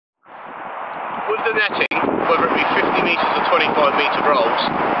with the netting, whether it be 50 metres or 25 metre rolls,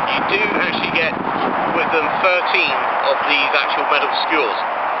 you do actually get with them 13 of these actual metal skewers.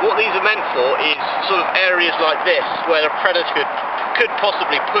 What these are meant for is sort of areas like this where a predator could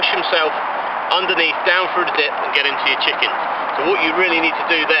possibly push himself underneath, down through the dip and get into your chickens. So what you really need to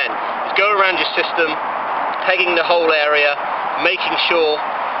do then is go around your system, pegging the whole area, making sure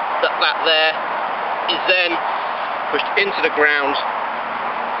that that there is then pushed into the ground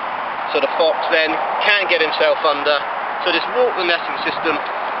so the fox then can't get himself under. So just walk the netting system,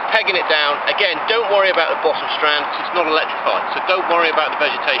 pegging it down. Again, don't worry about the bottom strand because it's not electrified, so don't worry about the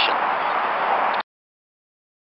vegetation.